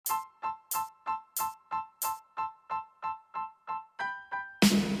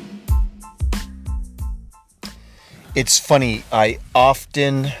It's funny, I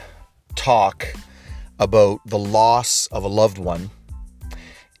often talk about the loss of a loved one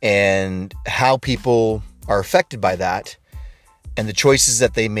and how people are affected by that and the choices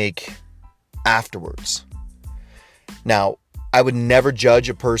that they make afterwards. Now, I would never judge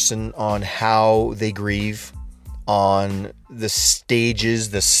a person on how they grieve, on the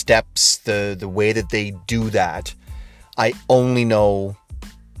stages, the steps, the way that they do that. I only know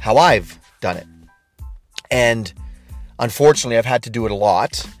how I've done it. And unfortunately, I've had to do it a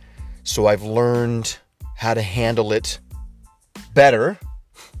lot. So I've learned how to handle it better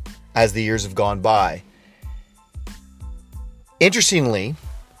as the years have gone by. Interestingly,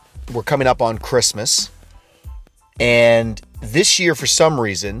 we're coming up on Christmas. And this year, for some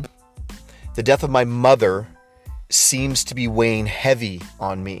reason, the death of my mother seems to be weighing heavy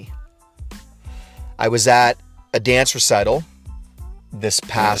on me. I was at a dance recital this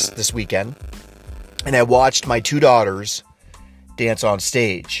weekend, and I watched my two daughters dance on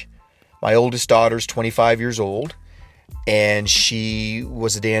stage. My oldest daughter's 25 years old, and she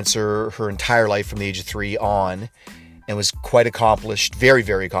was a dancer her entire life from the age of 3 on, and was quite accomplished, very,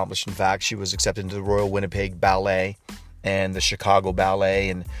 very accomplished. In fact, she was accepted into the Royal Winnipeg Ballet and the Chicago Ballet,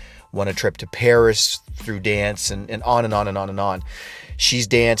 and won a trip to Paris through dance, and on and on and on and on. She's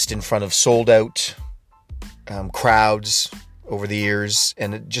danced in front of sold-out crowds over the years,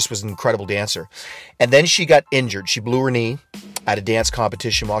 and it just was an incredible dancer. And then she got injured. She blew her knee at a dance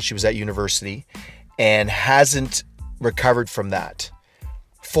competition while she was at university, and hasn't recovered from that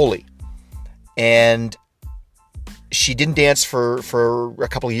fully. And she didn't dance for a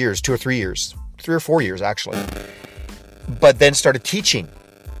couple of years, 2 or 3 years, 3 or 4 years actually, but then started teaching,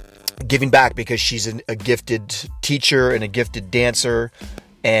 giving back, because she's a gifted teacher and a gifted dancer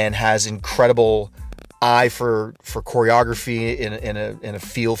and has incredible eye for choreography and a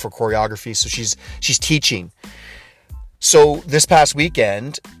feel for choreography. So she's teaching. So this past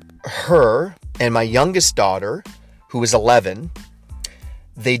weekend, her and my youngest daughter, who was 11,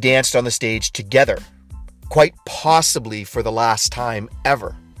 they danced on the stage together, quite possibly for the last time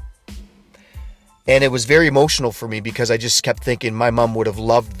ever. And it was very emotional for me, because I just kept thinking my mom would have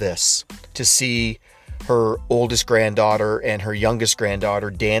loved this, to see her oldest granddaughter and her youngest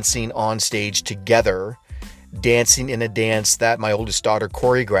granddaughter dancing on stage together, dancing in a dance that my oldest daughter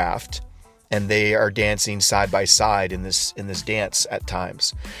choreographed, and they are dancing side by side in this dance at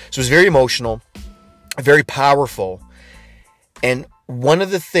times. So it was very emotional, very powerful. And one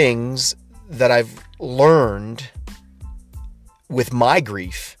of the things that I've learned with my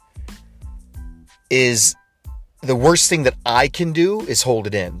grief is the worst thing that I can do is hold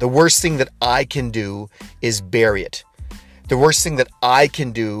it in. The worst thing that I can do is bury it. The worst thing that I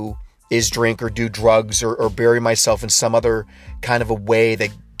can do is drink or do drugs or bury myself in some other kind of a way that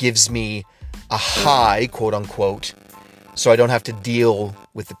gives me a high, quote unquote, so I don't have to deal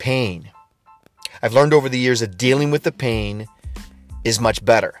with the pain. I've learned over the years that dealing with the pain is much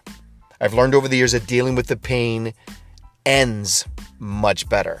better. I've learned over the years that dealing with the pain ends much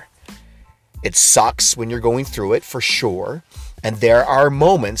better. It sucks when you're going through it, for sure. And there are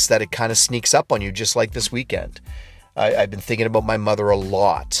moments that it kind of sneaks up on you, just like this weekend. I've been thinking about my mother a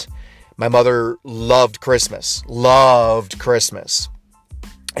lot. My mother loved Christmas.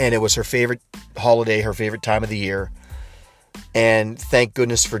 And it was her favorite holiday, her favorite time of the year. And thank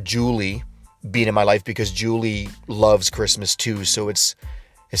goodness for Julie being in my life, because Julie loves Christmas too. So it's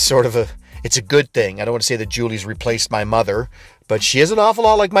sort of it's a good thing. I don't want to say that Julie's replaced my mother, but she is an awful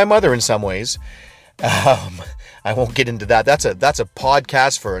lot like my mother in some ways. I won't get into that. That's a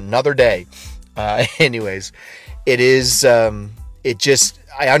podcast for another day. Anyways, it is,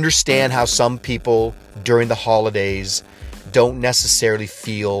 I understand how some people during the holidays don't necessarily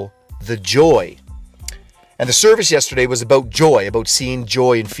feel the joy. And the service yesterday was about joy, about seeing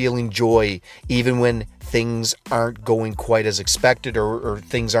joy and feeling joy, even when things aren't going quite as expected, or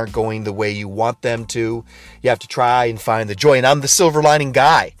things aren't going the way you want them to. You have to try and find the joy. And I'm the silver lining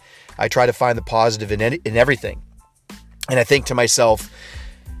guy. I try to find the positive in everything. And I think to myself,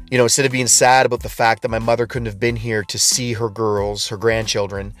 instead of being sad about the fact that my mother couldn't have been here to see her girls, her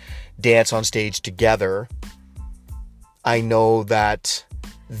grandchildren, dance on stage together, I know that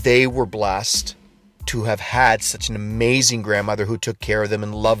they were blessed to have had such an amazing grandmother who took care of them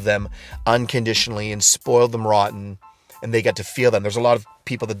and loved them unconditionally and spoiled them rotten, and they got to feel them. There's a lot of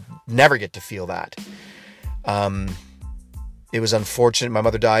people that never get to feel that. It was unfortunate. My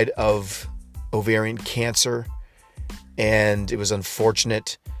mother died of ovarian cancer, and it was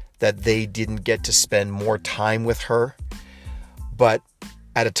unfortunate that they didn't get to spend more time with her. But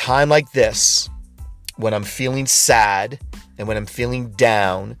at a time like this, when I'm feeling sad and when I'm feeling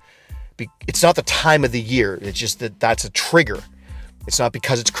down, it's not the time of the year. It's just that's a trigger. It's not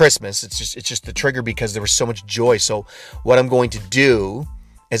because it's Christmas. It's just the trigger because there was so much joy. So what I'm going to do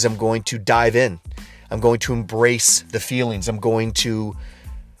is I'm going to dive in. I'm going to embrace the feelings. I'm going to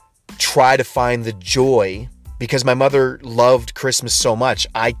try to find the joy, because my mother loved Christmas so much.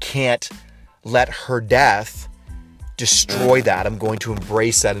 I can't let her death destroy that. I'm going to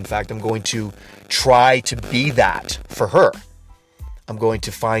embrace that. In fact, I'm going to try to be that for her. I'm going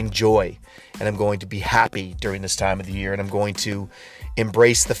to find joy, and I'm going to be happy during this time of the year, and I'm going to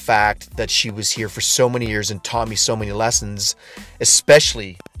embrace the fact that she was here for so many years and taught me so many lessons,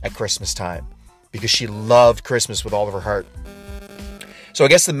 especially at Christmas time, because she loved Christmas with all of her heart. So I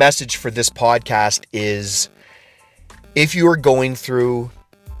guess the message for this podcast is, if you are going through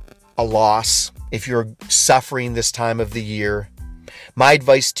a loss, if you're suffering this time of the year, my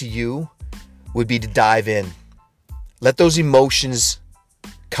advice to you would be to dive in. Let those emotions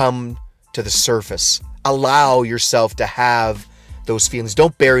come to the surface. Allow yourself to have those feelings.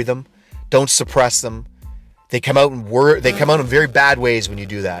 Don't bury them. Don't suppress them. They come out in very bad ways when you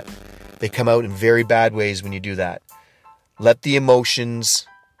do that. They come out in very bad ways when you do that. Let the emotions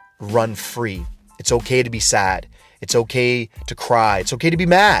run free. It's okay to be sad. It's okay to cry. It's okay to be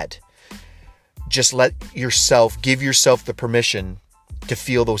mad. Just give yourself the permission to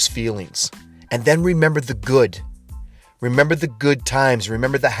feel those feelings. And then remember the good. Remember the good times.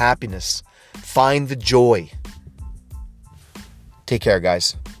 Remember the happiness. Find the joy. Take care,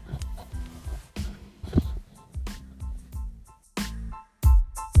 guys.